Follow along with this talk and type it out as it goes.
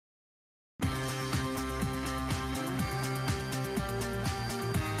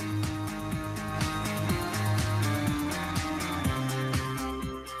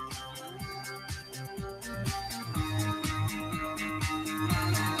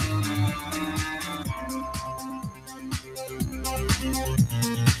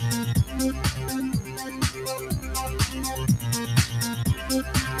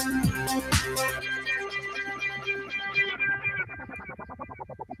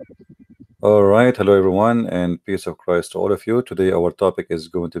All right, hello everyone, and peace of Christ to all of you. Today, our topic is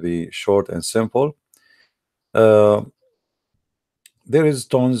going to be short and simple. Uh, there is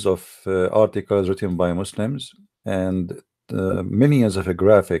tons of articles written by Muslims and millions of a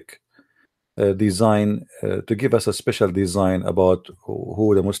graphic design to give us a special design about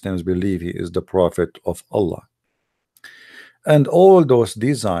who the Muslims believe he is the Prophet of Allah. And all those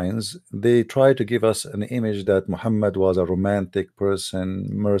designs, they try to give us an image that Muhammad was a romantic person,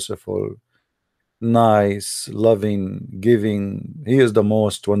 merciful, nice, loving, giving. He is the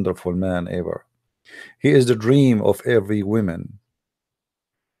most wonderful man ever. He is the dream of every woman.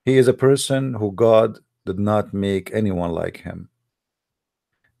 He is a person who God did not make anyone like him.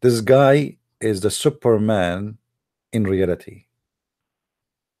 This guy is the Superman in reality.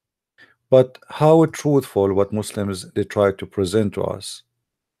 But how truthful what Muslims they try to present to us?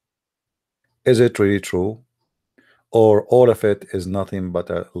 Is it really true? Or all of it is nothing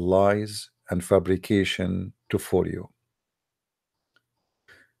but a lies and fabrication to fool you?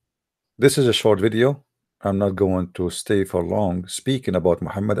 This is a short video. I'm not going to stay for long speaking about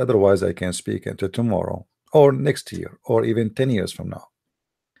Muhammad, otherwise I can speak until tomorrow or next year or even 10 years from now.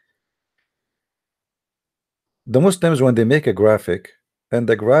 The Muslims, when they make a graphic and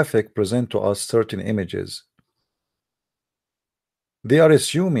the graphic present to us certain images, they are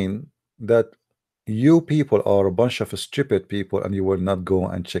assuming that you people are a bunch of stupid people and you will not go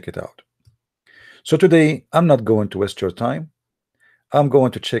and check it out. So today I'm not going to waste your time. I'm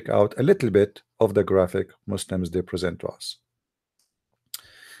going to check out a little bit of the graphic Muslims they present to us.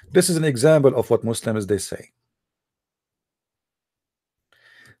 This is an example of what Muslims they say.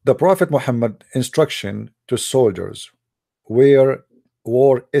 The Prophet Muhammad instruction to soldiers were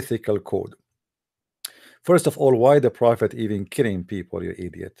war ethical code. First of all, why the Prophet even killing people, you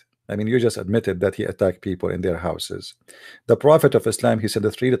idiot? I mean, you just admitted that he attacked people in their houses. The Prophet of Islam, he said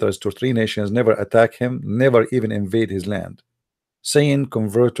the three letters to three nations, never attack him, never even invade his land, saying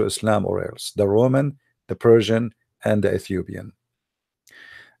convert to Islam or else. The Roman, the Persian, and the Ethiopian.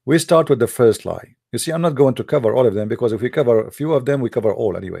 We start with the first lie. You see, I'm not going to cover all of them because if we cover a few of them, we cover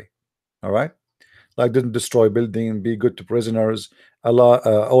all anyway. All right? Like didn't destroy building, be good to prisoners, Allah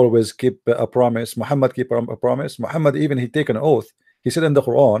always keep a promise, Muhammad keep a promise. Muhammad even he take an oath. He said in the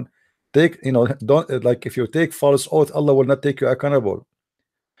Quran, take don't like if you take false oath, Allah will not take you accountable.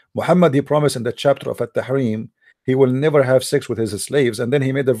 Muhammad he promised in the chapter of At-Tahrim he will never have sex with his slaves, and then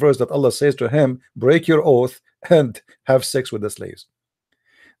he made the verse that Allah says to him, break your oath and have sex with the slaves.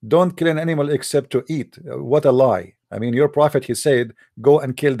 Don't kill an animal except to eat. What a lie. I mean, your prophet, he said, go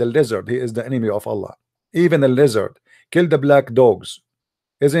and kill the lizard. He is the enemy of Allah. Even the lizard. Kill the black dogs.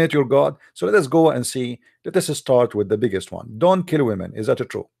 Isn't it your God? So let us go and see. Let us start with the biggest one. Don't kill women. Is that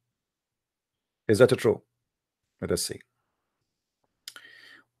true? Is that true? Let us see.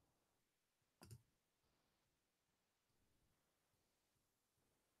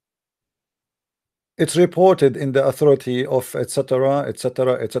 It's reported in the authority of etc.,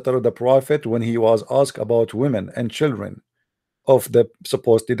 etc., etc. The prophet, when he was asked about women and children of the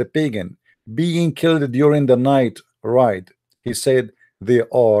supposedly the pagan being killed during the night ride, he said they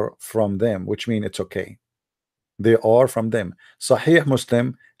are from them, which means it's okay. They are from them. Sahih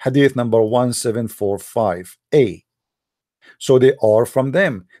Muslim, hadith number 1745a. So they are from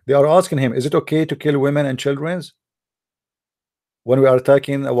them. They are asking him, is it okay to kill women and children when we are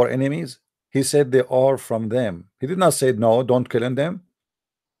attacking our enemies? He said they are from them. He did not say no, don't kill them.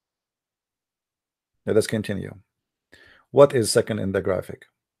 Let us continue. What is second in the graphic?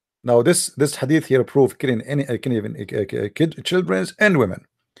 Now this hadith here prove killing any can even children and women.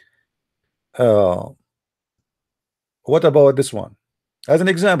 What about this one? As an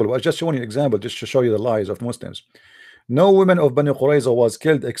example, I was just showing you an example just to show you the lies of Muslims. No woman of Bani Qurayza was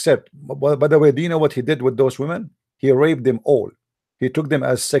killed except, by the way, do you know what he did with those women? He raped them all. He took them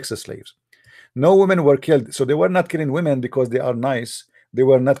as sex slaves. No women were killed, so they were not killing women because they are nice. They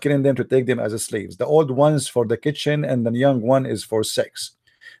were not killing them to take them as slaves. The old ones for the kitchen and the young one is for sex.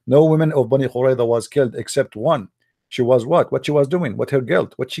 No woman of Bani Qurayza was killed except one. She was what? What she was doing? What her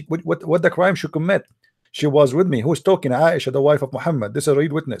guilt? What the crime she commit? She was with me. Who's talking? Aisha, the wife of Muhammad. This is a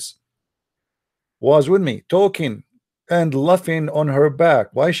read witness. Was with me, talking and laughing on her back.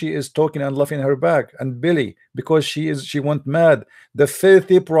 Why she is talking and laughing her back? And Billy, because she went mad. The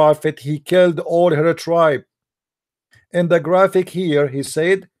filthy prophet, he killed all her tribe. In the graphic here, he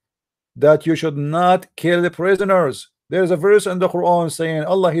said that you should not kill the prisoners. There's a verse in the Quran saying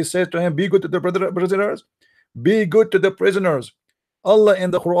Allah, he says to him, be good to the prisoners. Be good to the prisoners. Allah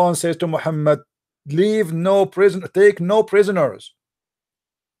in the Quran says to Muhammad, leave no prisoner, take no prisoners.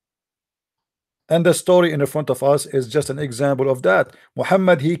 And the story in front of us is just an example of that.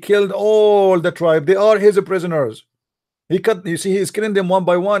 Muhammad, he killed all the tribe. They are his prisoners. He cut, you see, he is killing them one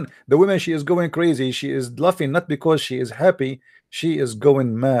by one. The woman, she is going crazy. She is laughing not because she is happy, she is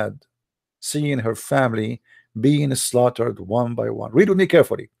going mad, seeing her family being slaughtered one by one. Read with me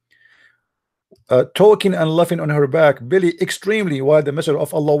carefully. Talking and laughing on her back, Billy extremely, while the messenger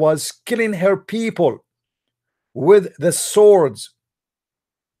of Allah was killing her people with the swords.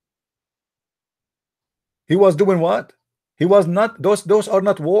 He was doing what? He was not, those are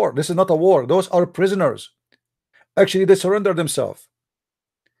not war. This is not a war. Those are prisoners. Actually, they surrendered themselves.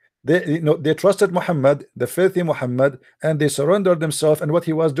 They trusted Muhammad, the filthy Muhammad, and they surrendered themselves. And what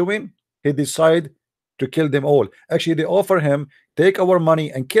he was doing, he decided to kill them all. Actually, they offer him, take our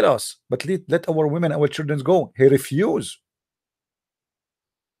money and kill us, but let our women, our children go. He refused.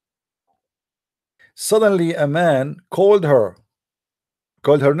 Suddenly, a man called her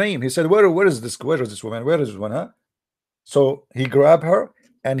name. He said, where is this woman? Where is this one? Huh? So he grabbed her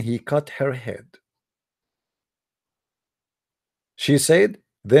and he cut her head. She said,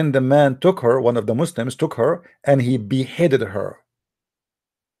 then the man took her, one of the Muslims took her, and he beheaded her.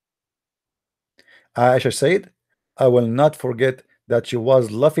 Aisha said, I will not forget that she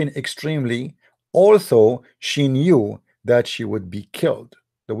was laughing extremely, although she knew that she would be killed.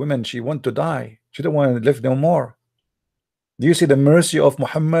 The woman, she wanted to die. She didn't want to live no more. Do you see the mercy of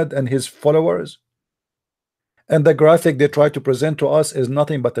Muhammad and his followers? And the graphic they try to present to us is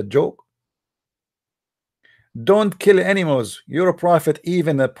nothing but a joke. Don't kill animals. You're a prophet.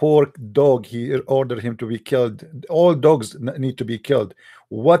 Even a poor dog, he ordered him to be killed. All dogs need to be killed.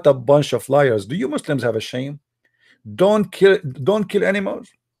 What a bunch of liars. Do you Muslims have a shame? Don't kill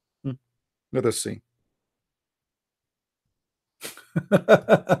animals. Let us see.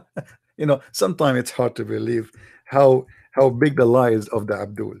 You know, sometimes it's hard to believe how big the lies of the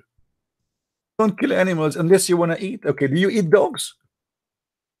Abdul. Don't kill animals unless you want to eat. Okay, do you eat dogs?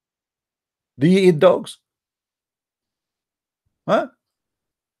 Do you eat dogs? Huh?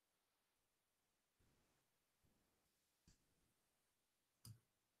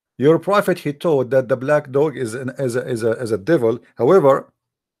 Your prophet, he taught that the black dog is a devil. However,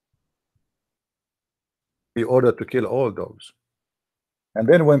 he ordered to kill all dogs. And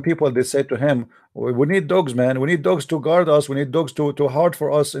then when people they say to him, we need dogs, man. We need dogs to guard us. We need dogs to hard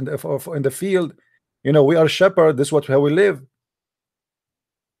for us in the field. You know, we are shepherd. This is what how we live.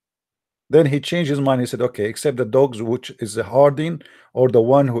 Then he changed his mind. He said, okay, except the dogs which is harding or the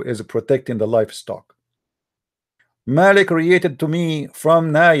one who is protecting the livestock. Malik created to me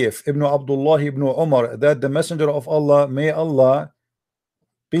from Naif ibn Abdullah ibn Umar that the messenger of Allah, may Allah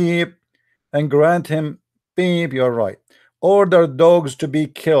beep and grant him beep, you're right, order dogs to be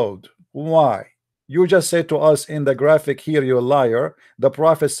killed. Why? You just said to us in the graphic here, you liar. The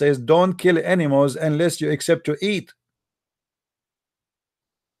prophet says don't kill animals unless you accept to eat.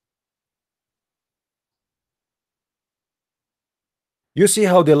 You see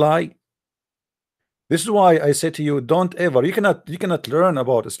how they lie? This is why I say to you, don't ever, you cannot learn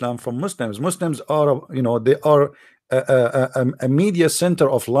about Islam from Muslims. Muslims are, you know, they are a media center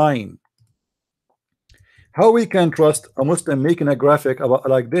of lying. How we can trust a Muslim making a graphic about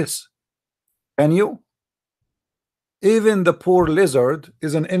like this? Can you? Even the poor lizard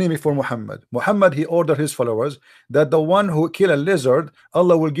is an enemy for Muhammad. Muhammad, he ordered his followers that the one who kill a lizard,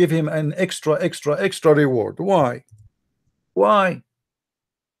 Allah will give him an extra reward. Why? Why?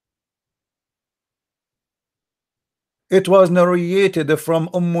 It was narrated from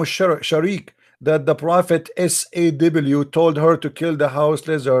Sharik that the prophet SAW told her to kill the house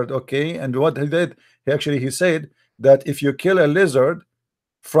lizard. Okay, and what he did, he said that if you kill a lizard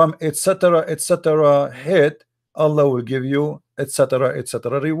from etc hit, Allah will give you etc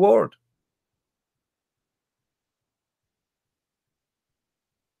reward.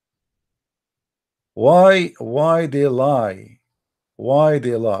 Why they lie? Why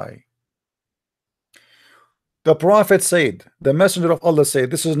they lie? The prophet said, the messenger of Allah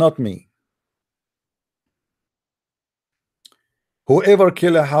said, this is not me. Whoever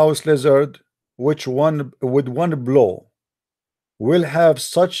kill a house lizard, which one with one blow, will have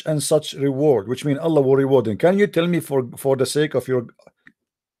such and such reward, which means Allah will reward him. Can you tell me for the sake of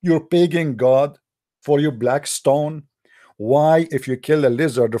your pagan god, for your black stone, why if you kill a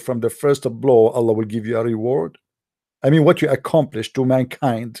lizard from the first blow, Allah will give you a reward? I mean, what you accomplished to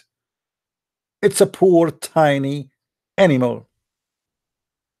mankind. It's a poor tiny animal.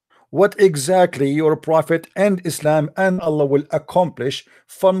 What exactly your prophet and Islam and Allah will accomplish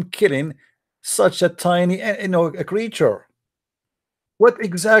from killing such a tiny, a creature? What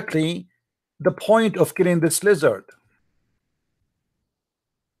exactly the point of killing this lizard?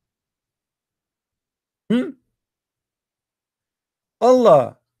 Hmm?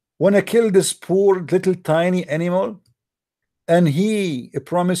 Allah wanna kill this poor little tiny animal, and he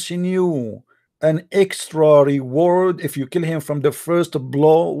promising you an extra reward if you kill him from the first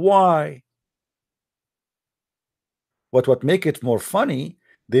blow. Why? What make it more funny,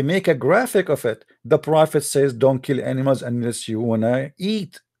 they make a graphic of it. The prophet says don't kill animals unless you wanna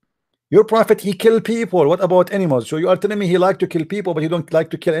eat. Your prophet, he kill people. What about animals? So you are telling me he like to kill people but he don't like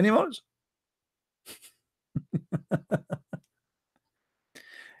to kill animals?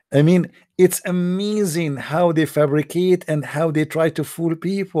 I mean, it's amazing how they fabricate and how they try to fool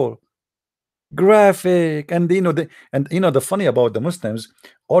people. Graphic, and the funny about the Muslims,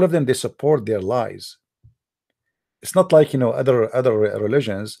 all of them, they support their lies. It's not like other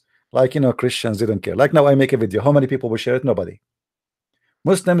religions, like Christians didn't care. Like now I make a video, how many people will share it? Nobody.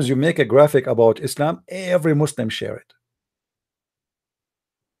 Muslims, you make a graphic about Islam, every Muslim share it,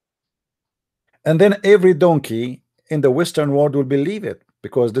 and then every donkey in the Western world will believe it,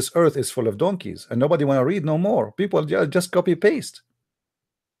 because this earth is full of donkeys and nobody want to read no more. People just copy paste.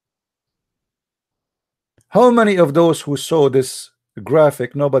 How many of those who saw this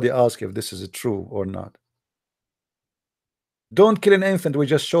graphic, nobody asked if this is true or not? Don't kill an infant. We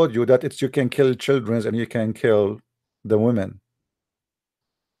just showed you that you can kill children and you can kill the women.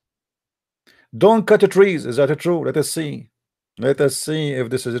 Don't cut the trees. Is that true? Let us see. Let us see if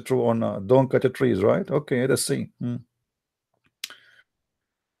this is true or not. Don't cut the trees, right? Okay, let us see.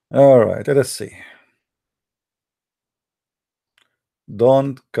 All right, let us see.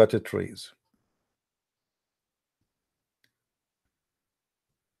 Don't cut the trees.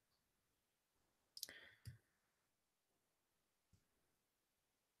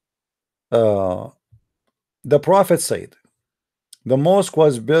 The prophet said the mosque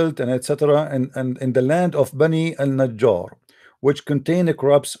was built and etc. and in the land of Bani al-Najjar, which contain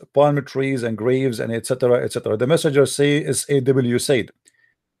crops, palm trees and graves and etc. etc. The messenger is AW said,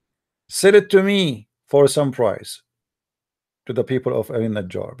 sell it to me for some price, to the people of Bani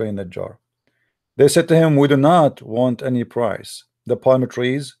Najjar. They said to him, we do not want any price. The palm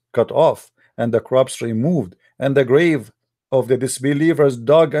trees cut off and the crops removed and the grave of the disbelievers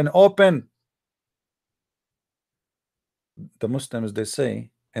dug and open. The Muslims, they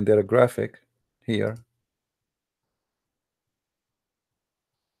say in their graphic here,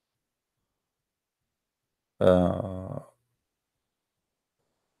 don't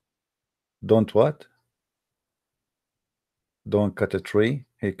what? Don't cut a tree.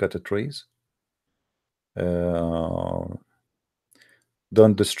 He cut the trees.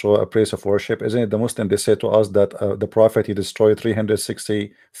 Don't destroy a place of worship. Isn't it the Muslim? They say to us that the Prophet, he destroyed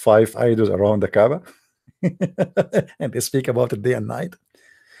 365 idols around the Kaaba, and they speak about it day and night.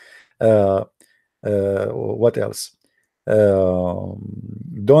 What else?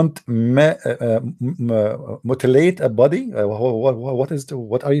 Don't mutilate a body.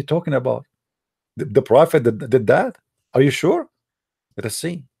 What are you talking about? The Prophet did that? Are you sure? Let us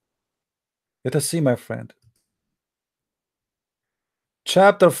see. Let us see, my friend.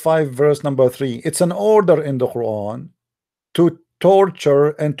 Chapter 5, verse number 3. It's an order in the Quran to torture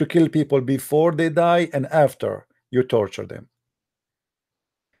and to kill people before they die and after you torture them.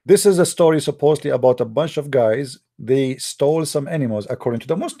 This is a story supposedly about a bunch of guys. They stole some animals according to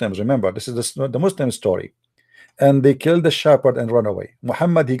the Muslims. Remember, this is the Muslim story. And they killed the shepherd and run away.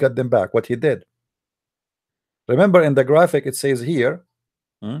 Muhammad, he got them back. What he did. Remember in the graphic, it says here,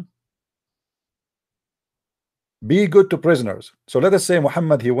 be good to prisoners. So let us say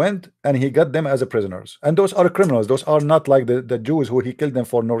Muhammad, he went and he got them as a prisoners. And those are criminals. Those are not like the Jews who he killed them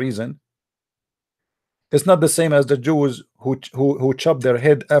for no reason. It's not the same as the Jews who chopped their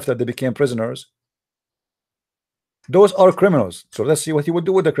head after they became prisoners. Those are criminals. So let's see what he would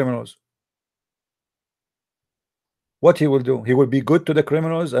do with the criminals. What he will do? He will be good to the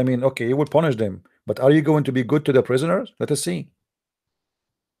criminals. I mean, okay, he will punish them, but are you going to be good to the prisoners? Let us see.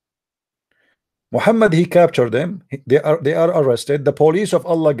 Muhammad, he captured them. They are arrested. The police of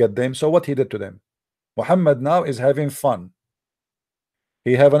Allah get them. So what he did to them? Muhammad now is having fun.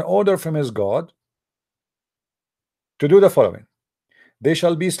 He have an order from his God to do the following: they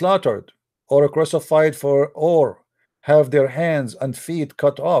shall be slaughtered or crucified or have their hands and feet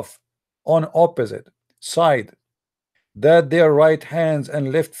cut off on opposite side, that their right hands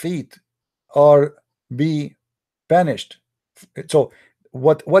and left feet are be banished. So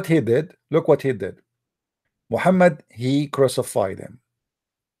what he did, look what he did. Muhammad, he crucified him.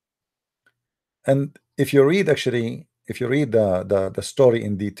 And if you read the story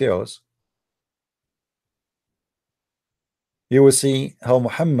in details, you will see how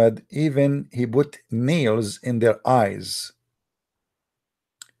Muhammad, even he put nails in their eyes.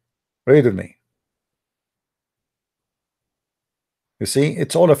 Read with me. You see,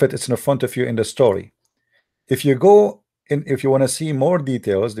 it's all of it. It's in front of you in the story. If you go in, if you want to see more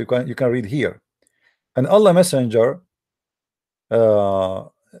details, you can read here. And Allah Messenger, uh,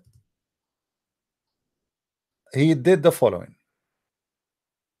 he did the following.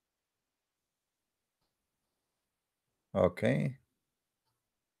 Okay,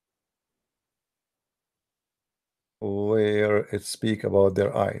 where it speak about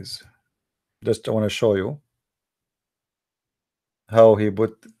their eyes. Just I want to show you how he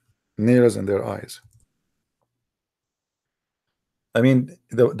put nails in their eyes. I mean,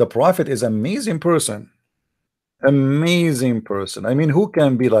 the Prophet is amazing person. Amazing person. I mean, who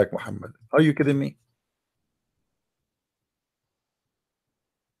can be like Muhammad? Are you kidding me?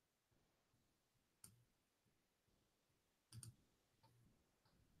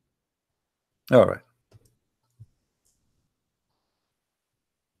 All right.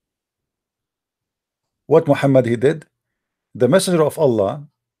 What Muhammad he did? The messenger of Allah,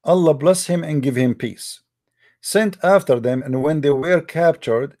 Allah bless him and give him peace, sent after them, and when they were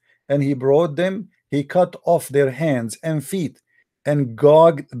captured and he brought them, he cut off their hands and feet and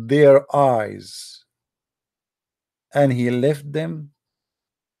gouged their eyes, and he left them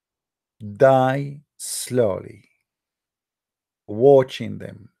die slowly, watching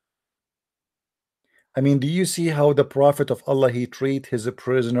them. I mean, do you see how the Prophet of Allah he treat his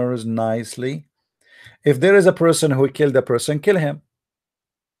prisoners nicely? If there is a person who killed a person, kill him.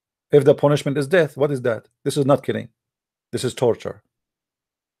 If the punishment is death, what is that? This is not killing. This is torture.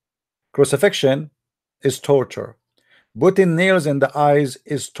 Crucifixion is torture. Putting nails in the eyes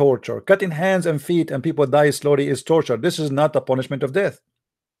is torture. Cutting hands and feet and people die slowly is torture. This is not a punishment of death.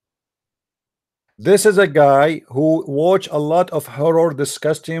 This is a guy who watch a lot of horror,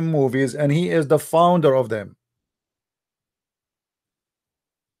 disgusting movies, and he is the founder of them.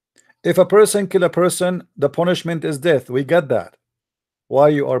 If a person kill a person, the punishment is death. We get that. Why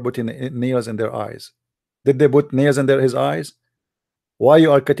you are putting nails in their eyes? Did they put nails in his eyes? Why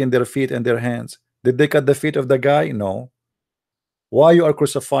you are cutting their feet and their hands? Did they cut the feet of the guy? No. Why you are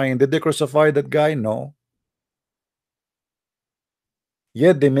crucifying? Did they crucify that guy? No.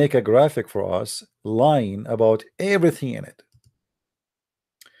 Yet they make a graphic for us lying about everything in it.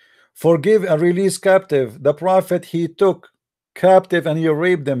 Forgive and release captive. The Prophet he took captive and you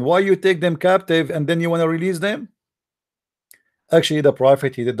raped them. Why you take them captive and then you want to release them? Actually, the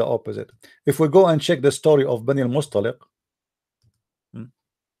Prophet he did the opposite. If we go and check the story of Bani al-Mustaliq,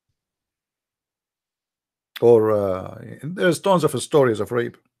 or there's tons of stories of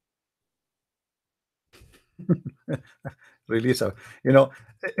rape. Release, you know,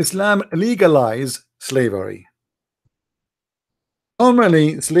 Islam legalize slavery.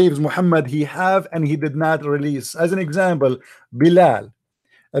 Normally, slaves Muhammad he have and he did not release. As an example, Bilal,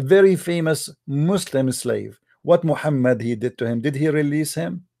 a very famous Muslim slave. What Muhammad he did to him? Did he release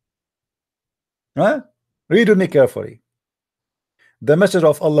him? Huh? Read with me carefully. The Messenger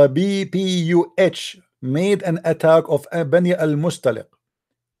of Allah BPUH made an attack of Bani al-Mustaliq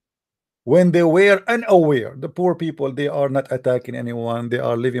when they were unaware. The poor people, they are not attacking anyone, they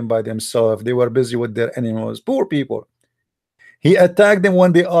are living by themselves, they were busy with their animals. Poor people. He attacked them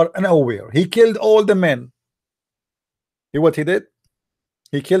when they are unaware. He killed all the men. What he did?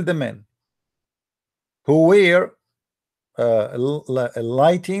 He killed the men who were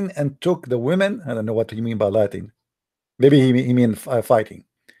lighting and took the women. I don't know what you mean by lighting. Maybe he mean fighting.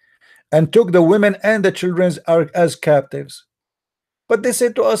 And took the women and the children as captives. But they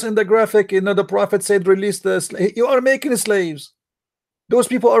said to us in the graphic, you know, the Prophet said, release the slaves. You are making slaves. Those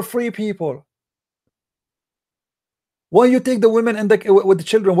people are free people. Why you take the women and with the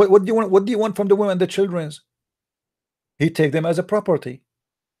children? What do you want? What do you want from the women and the children? He take them as a property.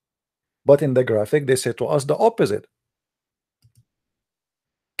 But in the graphic, they say to us the opposite.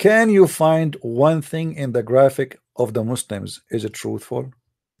 Can you find one thing in the graphic of the Muslims? Is it truthful?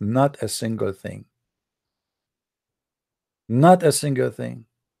 Not a single thing. Not a single thing.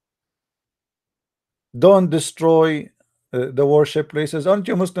 Don't destroy the worship places. Aren't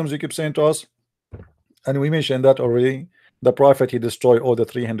you Muslims? You keep saying to us, and we mentioned that already. The Prophet he destroyed all the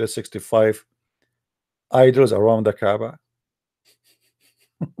 365 idols around the Kaaba.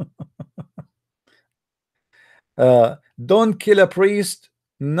 Don't kill a priest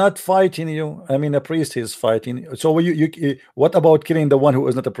not fighting you. I mean, a priest is fighting. So what about killing the one who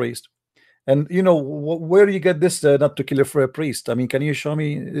is not a priest? And you know, where you get this not to kill for a priest? I mean, can you show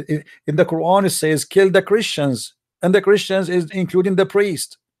me in the Quran? It says kill the Christians, and the Christians is including the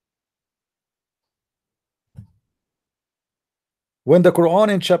priest. When the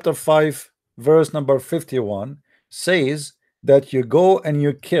Quran in chapter 5 verse number 51 says that you go and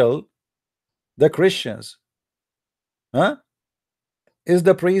you kill the Christians, huh? Is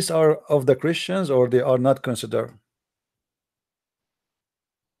the priests are of the Christians or they are not considered?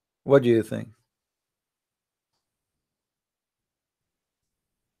 What do you think?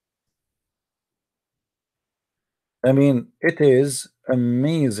 I mean, it is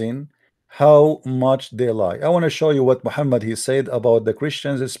amazing how much they lie. I want to show you what Muhammad he said about the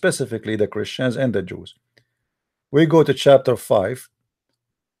Christians, specifically the Christians and the Jews. We go to chapter 5,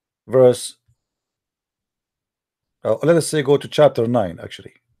 verse, let us say go to chapter 9,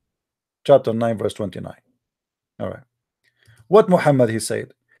 actually. Chapter 9, verse 29. All right. What Muhammad he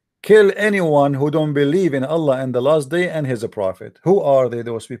said? Kill anyone who don't believe in Allah and the last day and his prophet. Who are they,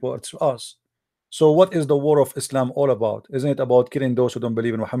 those people? It's us. So what is the war of Islam all about? Isn't it about killing those who don't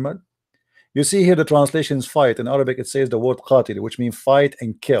believe in Muhammad? You see here the translations fight. In Arabic it says the word qatil, which means fight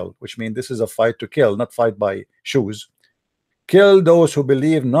and kill, which means this is a fight to kill, not fight by shoes. Kill those who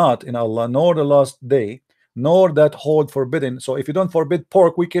believe not in Allah nor the last day, nor that hold forbidden. So if you don't forbid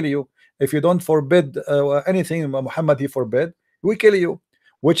pork, we kill you. If you don't forbid anything Muhammad he forbid, we kill you,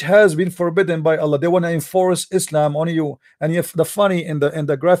 which has been forbidden by Allah. They want to enforce Islam on you. And if the funny in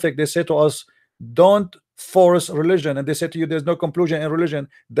the graphic, they say to us, don't force religion, and they say to you there's no conclusion in religion.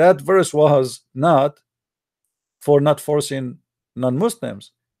 That verse was not for not forcing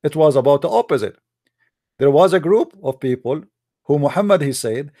non-Muslims. It was about the opposite. There was a group of people who Muhammad he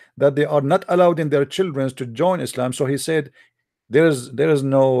said that they are not allowed in their children to join Islam. So he said there is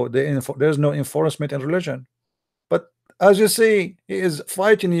no enforcement in religion. But as you see, he is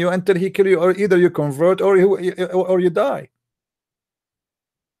fighting you until he kill you, or either you convert or you die.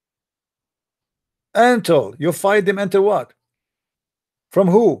 Until you fight them until what? From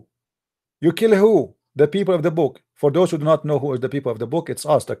who? You kill who? The people of the book. For those who do not know who is the people of the book, it's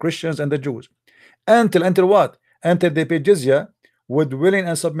us, the Christians and the Jews. Until what? Until they pay jizya with willing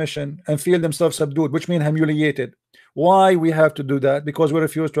and submission and feel themselves subdued, which means humiliated. Why we have to do that? Because we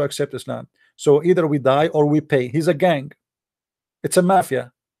refuse to accept Islam. So either we die or we pay. He's a gang. It's a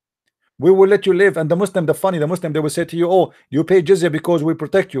mafia. We will let you live. And the Muslim, the Muslim, they will say to you, oh, you pay jizya because we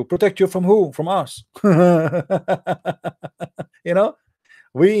protect you. Protect you from who? From us. You know,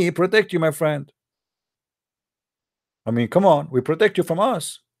 we protect you, my friend. I mean, come on, we protect you from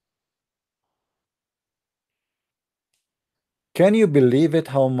us. Can you believe it,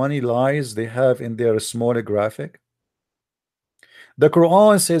 how many lies they have in their small graphic? The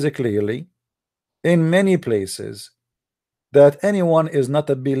Quran says it clearly in many places that anyone is not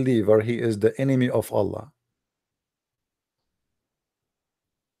a believer, he is the enemy of Allah.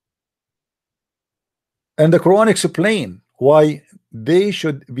 And the Quran explain why they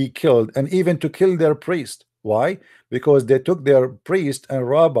should be killed, and even to kill their priest. Why? Because they took their priest and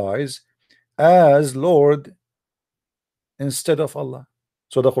rabbis as Lord instead of Allah.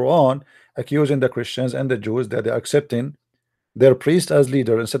 So the Quran accusing the Christians and the Jews that they're accepting their priest as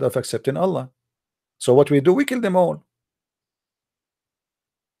leader instead of accepting Allah. So what we do, we kill them all.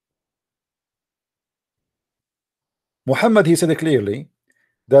 Muhammad he said clearly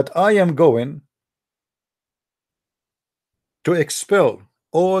that I am going to expel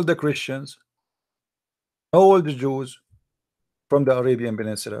all the Christians, all the Jews from the Arabian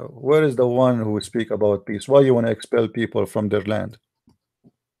Peninsula. Where is the one who would speak about peace? Why you want to expel people from their land?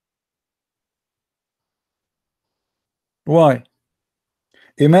 Why?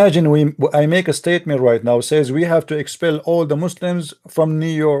 Imagine I make a statement right now says we have to expel all the Muslims from New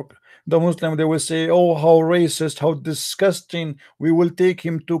York. The Muslim, they will say, oh, how racist, how disgusting, we will take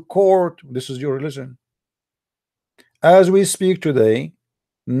him to court. This is your religion. As we speak today,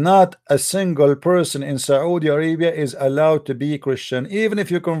 not a single person in Saudi Arabia is allowed to be Christian. Even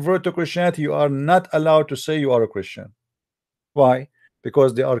if you convert to Christianity, you are not allowed to say you are a Christian. Why?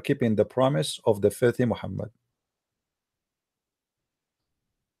 Because they are keeping the promise of the filthy Muhammad.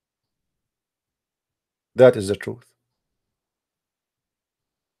 That is the truth.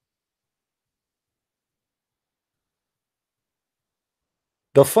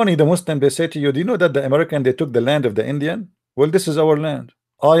 The Muslim, they say to you, do you know that the American, they took the land of the Indian? Well, this is our land.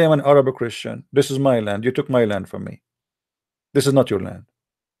 I am an Arab Christian. This is my land. You took my land from me. This is not your land.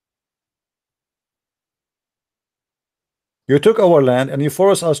 You took our land and you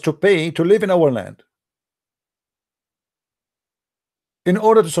force us to pay to live in our land in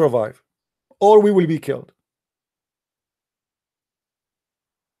order to survive, or we will be killed.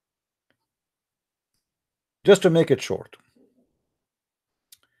 Just to make it short,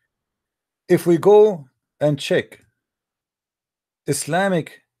 if we go and check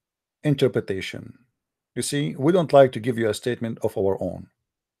Islamic interpretation, you see, we don't like to give you a statement of our own.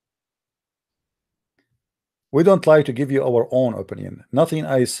 We don't like to give you our own opinion. Nothing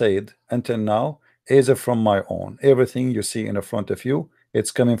I said until now is from my own. Everything you see in the front of you,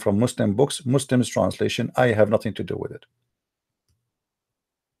 it's coming from Muslim books, Muslim's translation. I have nothing to do with it.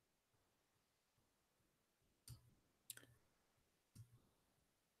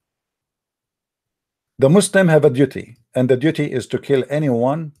 The Muslim have a duty, and the duty is to kill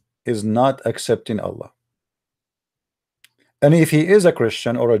anyone is not accepting Allah. And if he is a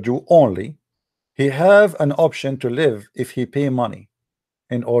Christian or a Jew only, he have an option to live if he pay money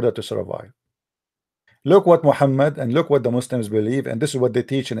in order to survive. Look what Muhammad and look what the Muslims believe, and this is what they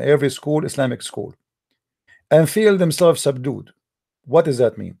teach in every school, Islamic school, and feel themselves subdued. What does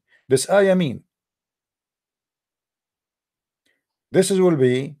that mean? This ayah mean this will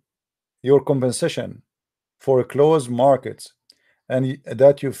be your compensation for closed markets and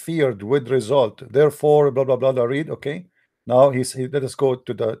that you feared would result. Therefore, blah blah blah. Read, okay. Now let us go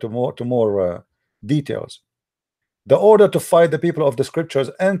to more details. The order to fight the people of the scriptures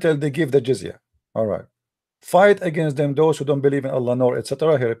until they give the jizya. All right. Fight against them, those who don't believe in Allah nor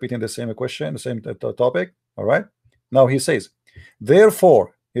etc. He repeating the same question, the same topic. All right. Now he says,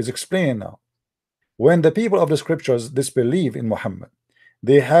 therefore, he's explaining now. When the people of the scriptures disbelieve in Muhammad,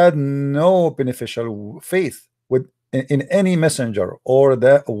 they had no beneficial faith in any messenger or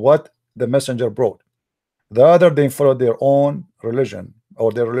what the messenger brought. Rather, they followed their own religion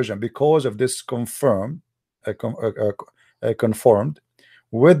or their religion because of this conformed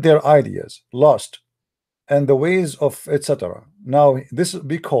with their ideas, lost, and the ways of etc. Now, this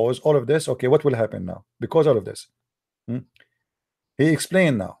because all of this, okay, what will happen now? Because all of this, he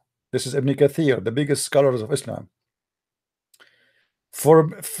explained now. This is Ibn Kathir, the biggest scholars of Islam. For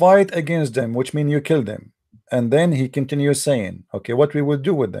fight against them, which means you kill them, and then he continues saying, okay, what we will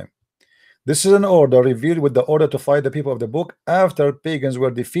do with them. This is an order revealed with the order to fight the people of the book after pagans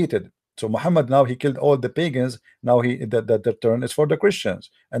were defeated. So Muhammad now he killed all the pagans. Now the turn is for the Christians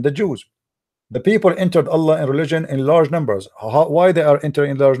and the Jews. The people entered Allah in religion in large numbers. Why they are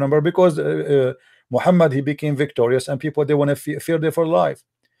entering in large number? Because Muhammad he became victorious, and people they want to fear there for life.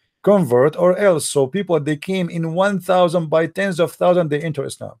 Convert or else. So people they came in 1,000 by tens of thousands. They enter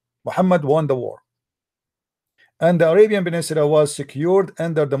Islam. Muhammad won the war, and the Arabian Peninsula was secured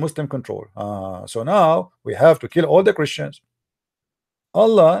under the Muslim control. So now we have to kill all the Christians.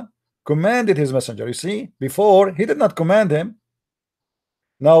 Allah commanded his messenger. You see, before he did not command him.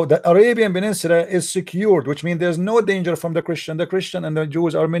 Now the Arabian Peninsula is secured, which means there's no danger from the Christian. The Christian and the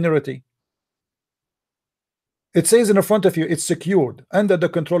Jews are minority. It says in the front of you, it's secured under the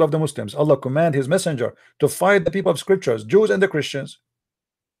control of the Muslims. Allah command his messenger to fight the people of scriptures, Jews and the Christians,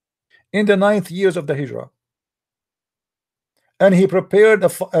 in the 9th years of the Hijrah. And he prepared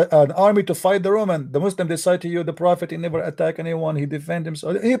an army to fight the Roman. The Muslim decide to you, the Prophet, he never attacked anyone, he defend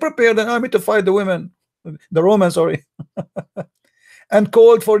himself. He prepared an army to fight the women, the Romans, sorry, and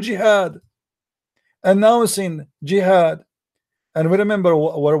called for jihad, announcing jihad. And we remember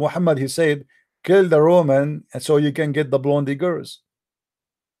where Muhammad he said, kill the Roman and so you can get the blondie girls.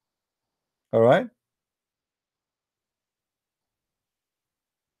 All right.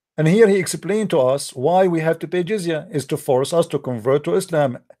 And here he explained to us why we have to pay jizya is to force us to convert to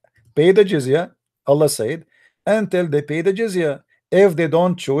Islam. Pay the jizya, Allah said, until they pay the jizya. If they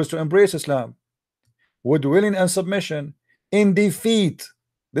don't choose to embrace Islam with willing and submission, in defeat,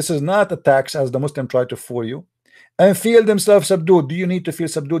 this is not a tax as the Muslim try to fool you, and feel themselves subdued. Do you need to feel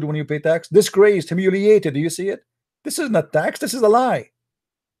subdued when you pay tax? Disgraced, humiliated. Do you see it? This is not tax, this is a lie.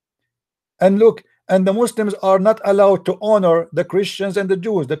 And look, and the Muslims are not allowed to honor the Christians and the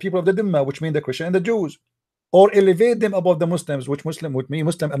Jews, the people of the Dhimma, which mean the Christian and the Jews, or elevate them above the Muslims, which Muslim would mean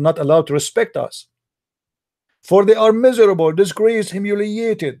Muslims are not allowed to respect us, for they are miserable, disgraced,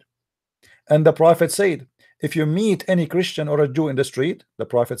 humiliated. And the Prophet said, if you meet any Christian or a Jew in the street, the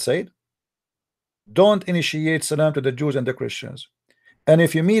Prophet said, don't initiate salam to the Jews and the Christians. And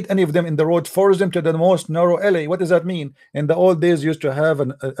if you meet any of them in the road, force them to the most narrow alley. What does that mean? In the old days, used to have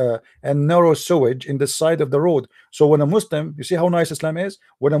a narrow sewage in the side of the road. So when a Muslim, you see how nice Islam is?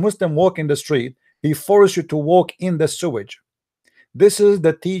 When a Muslim walk in the street, he forces you to walk in the sewage. This is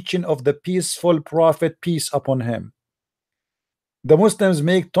the teaching of the peaceful Prophet, peace upon him. The Muslims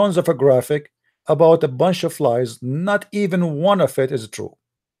make tons of a graphic about a bunch of lies. Not even one of it is true.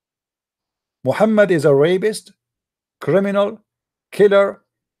 Muhammad is a rapist, criminal, killer,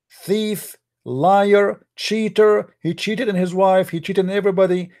 thief, liar, cheater. He cheated on his wife, he cheated on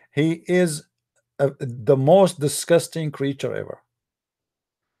everybody. He is the most disgusting creature ever.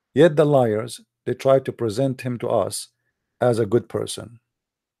 Yet the liars, they try to present him to us as a good person.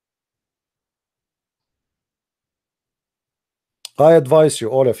 I advise you,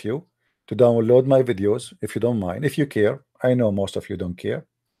 all of you, to download my videos if you don't mind, if you care. I know most of you don't care.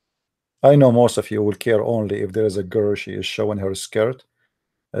 I know most of you will care only if there is a girl, she is showing her skirt,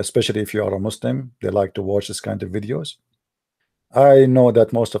 especially if you are a Muslim. They like to watch this kind of videos. I know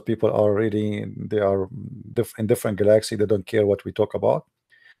that most of people are really, they are in different galaxy. They don't care what we talk about.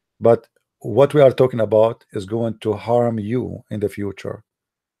 But what we are talking about is going to harm you in the future.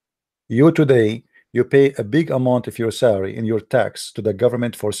 You today, you pay a big amount of your salary in your tax to the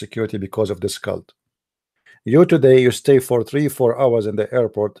government for security because of this cult. You today, you stay for 3-4 hours in the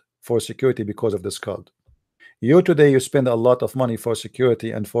airport for security because of this cult. You today, you spend a lot of money for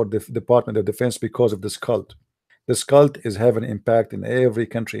security and for the Department of Defense because of this cult. This cult is having impact in every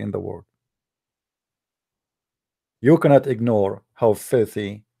country in the world. You cannot ignore how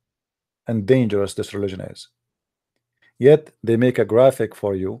filthy and dangerous this religion is. Yet they make a graphic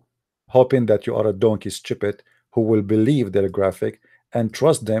for you, hoping that you are a donkey stupid who will believe their graphic and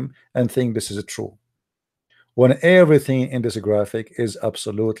trust them and think this is true, when everything in this graphic is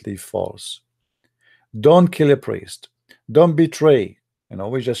absolutely false. Don't kill a priest. Don't betray. You know,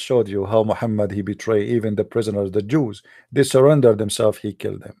 we just showed you how Muhammad, he betrayed even the prisoners, the Jews. They surrendered themselves, he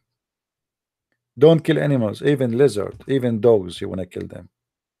killed them. Don't kill animals, even lizard, even dogs, you want to kill them.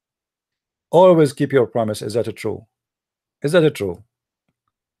 Always keep your promise. Is that true? Is that true?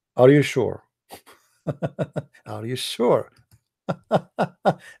 Are you sure? Are you sure?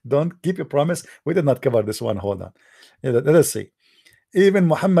 Don't keep your promise. We did not cover this one. Hold on. Yeah, let us see. Even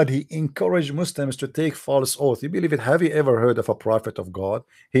Muhammad, he encouraged Muslims to take false oath. You believe it? Have you ever heard of a prophet of God?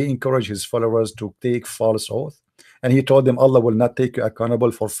 He encouraged his followers to take false oath, and he told them Allah will not take you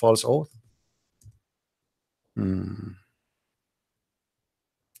accountable for false oath.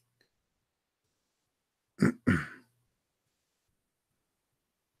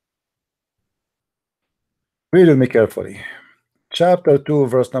 Read with me carefully. Chapter 2,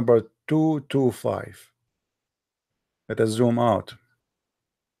 verse number 225. Let us zoom out.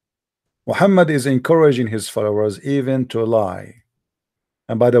 Muhammad is encouraging his followers even to lie.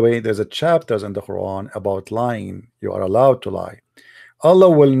 And by the way, there's a chapters in the Quran about lying. You are allowed to lie. Allah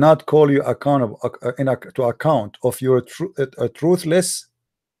will not call you accountable to account of your truthless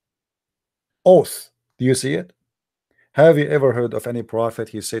oath. Do you see it? Have you ever heard of any prophet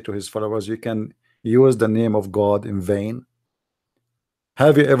he said to his followers, you can use the name of God in vain?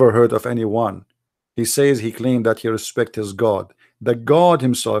 Have you ever heard of anyone he says he claimed that he respects his God, the God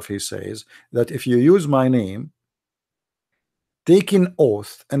himself? He says that if you use my name, taking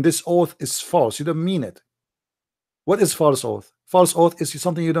oath, and this oath is false, you don't mean it. What is false oath? False oath is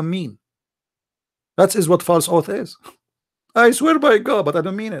something you don't mean. That is what false oath is. I swear by God, but I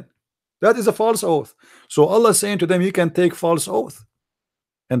don't mean it. That is a false oath. So Allah is saying to them, you can take false oath,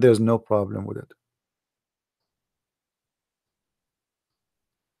 and there's no problem with it.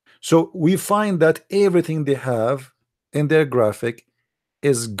 So we find that everything they have in their graphic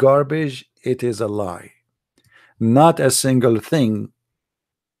is garbage. It is a lie. Not a single thing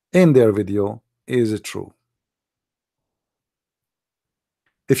in their video is true.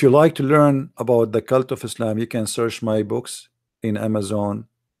 If you like to learn about the cult of Islam, you can search my books in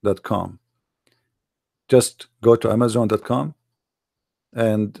Amazon.com. Just go to Amazon.com,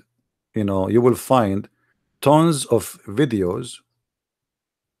 and you will find tons of videos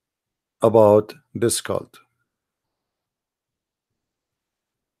about this cult.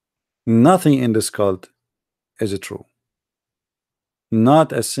 Nothing in this cult is true.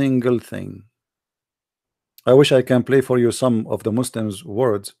 Not a single thing. I wish I can play for you some of the Muslims'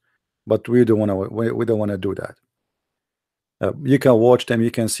 words, but we don't want to do that. You can watch them.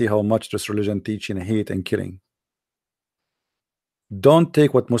 You can see how much this religion teaching hate and killing. Don't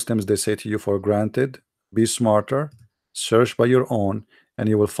take what Muslims they say to you for granted. Be smarter. Search by your own, and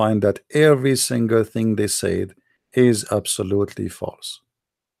you will find that every single thing they said is absolutely false.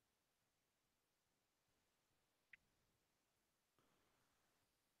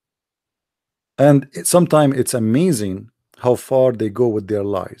 And sometimes it's amazing how far they go with their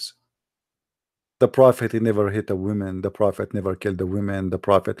lies. The prophet, he never hit a woman. The prophet never killed a woman. The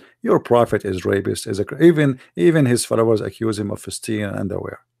prophet, your prophet is rapist. Even his followers accuse him of stealing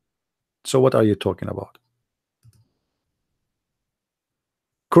underwear. So what are you talking about?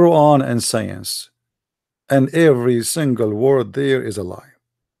 Quran and science, and every single word there is a lie.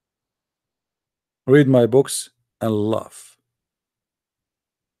 Read my books and laugh.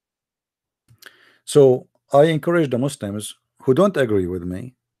 So I encourage the Muslims who don't agree with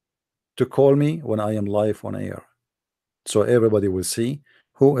me to call me when I am live on air, so everybody will see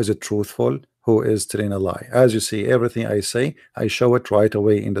who is truthful, who is telling a lie. As you see, everything I say, I show it right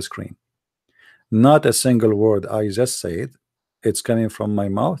away in the screen. Not a single word I just said, it's coming from my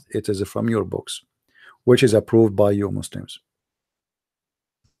mouth. It is from your books, which is approved by you Muslims.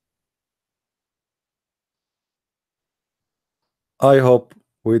 I hope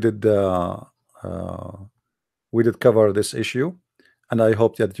we did cover this issue, and I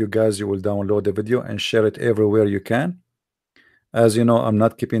hope that you guys will download the video and share it everywhere you can. As you know, I'm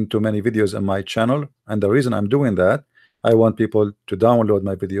not keeping too many videos on my channel, and the reason I'm doing that, I want people to download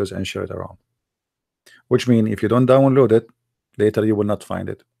my videos and share it around. Which means if you don't download it, later you will not find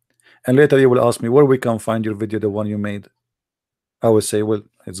it, and later you will ask me where we can find your video, the one you made. I will say, well,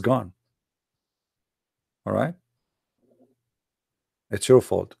 it's gone. All right, it's your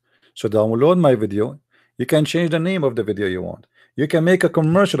fault. So download my video. You can change the name of the video you want. You can make a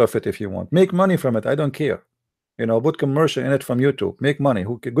commercial of it if you want. Make money from it. I don't care. You know, put commercial in it from YouTube. Make money.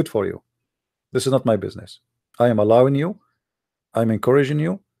 Who good for you? This is not my business. I am allowing you. I'm encouraging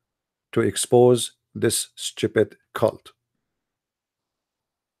you to expose this stupid cult.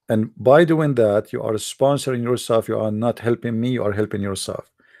 And by doing that, you are sponsoring yourself. You are not helping me. You are helping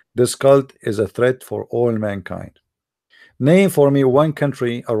yourself. This cult is a threat for all mankind. Name for me one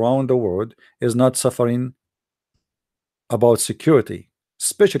country around the world is not suffering about security,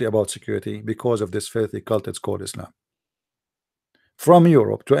 especially about security, because of this filthy cult it's called Islam. From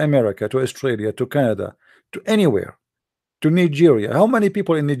Europe to America to Australia to Canada to anywhere, to Nigeria. How many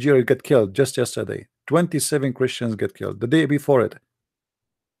people in Nigeria get killed just yesterday? 27 Christians get killed. The day before it,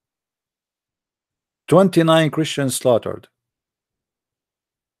 29 Christians slaughtered.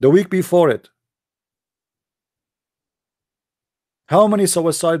 The week before it, how many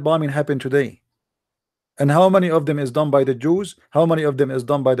suicide bombing happened today? And how many of them is done by the Jews? How many of them is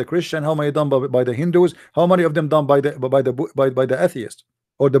done by the Christian? How many done by the Hindus? How many of them done by the atheists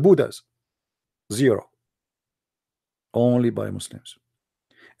or the Buddhas? Zero. Only by Muslims.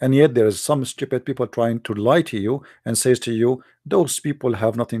 And yet there is some stupid people trying to lie to you and says to you, those people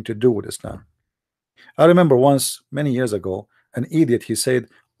have nothing to do with Islam. I remember once, many years ago, an idiot, he said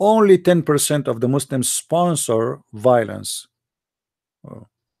only 10% of the Muslims sponsor violence. Oh.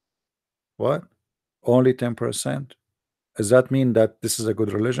 What? Only 10%? Does that mean that this is a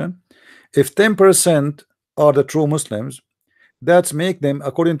good religion? If 10% are the true Muslims, that's make them,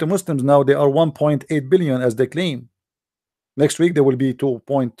 according to Muslims now, they are 1.8 billion as they claim. Next week there will be 2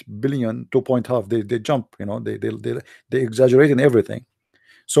 billion, 2.5. They jump, you know, they exaggerate in everything.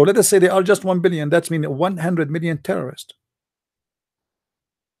 So let us say they are just 1 billion. That's mean 100 million terrorists.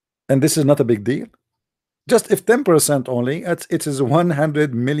 And this is not a big deal. Just if 10% only, it is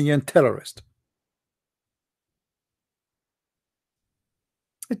 100 million terrorists.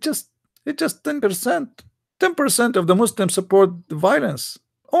 It's just 10%. 10% of the Muslims support the violence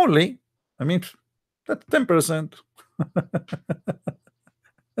only. I mean, that's 10%.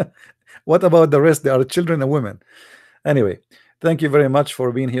 What about the rest? They are children and women. Anyway, thank you very much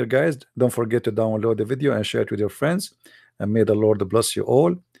for being here, guys. Don't forget to download the video and share it with your friends, and may the Lord bless you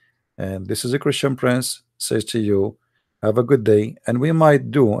all. And this is a Christian Prince says to you, have a good day, and we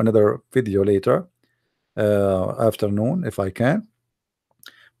might do another video later afternoon if I can,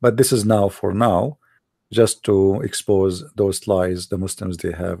 but this is now for now, just to expose those lies the Muslims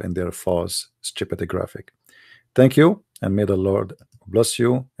they have in their false stupid graphic. Thank you, and may the Lord bless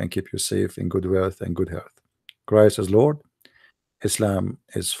you and keep you safe in good wealth and good health. Christ is Lord, Islam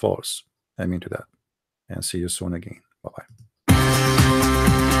is false. I mean to that. And see you soon again. Bye-bye.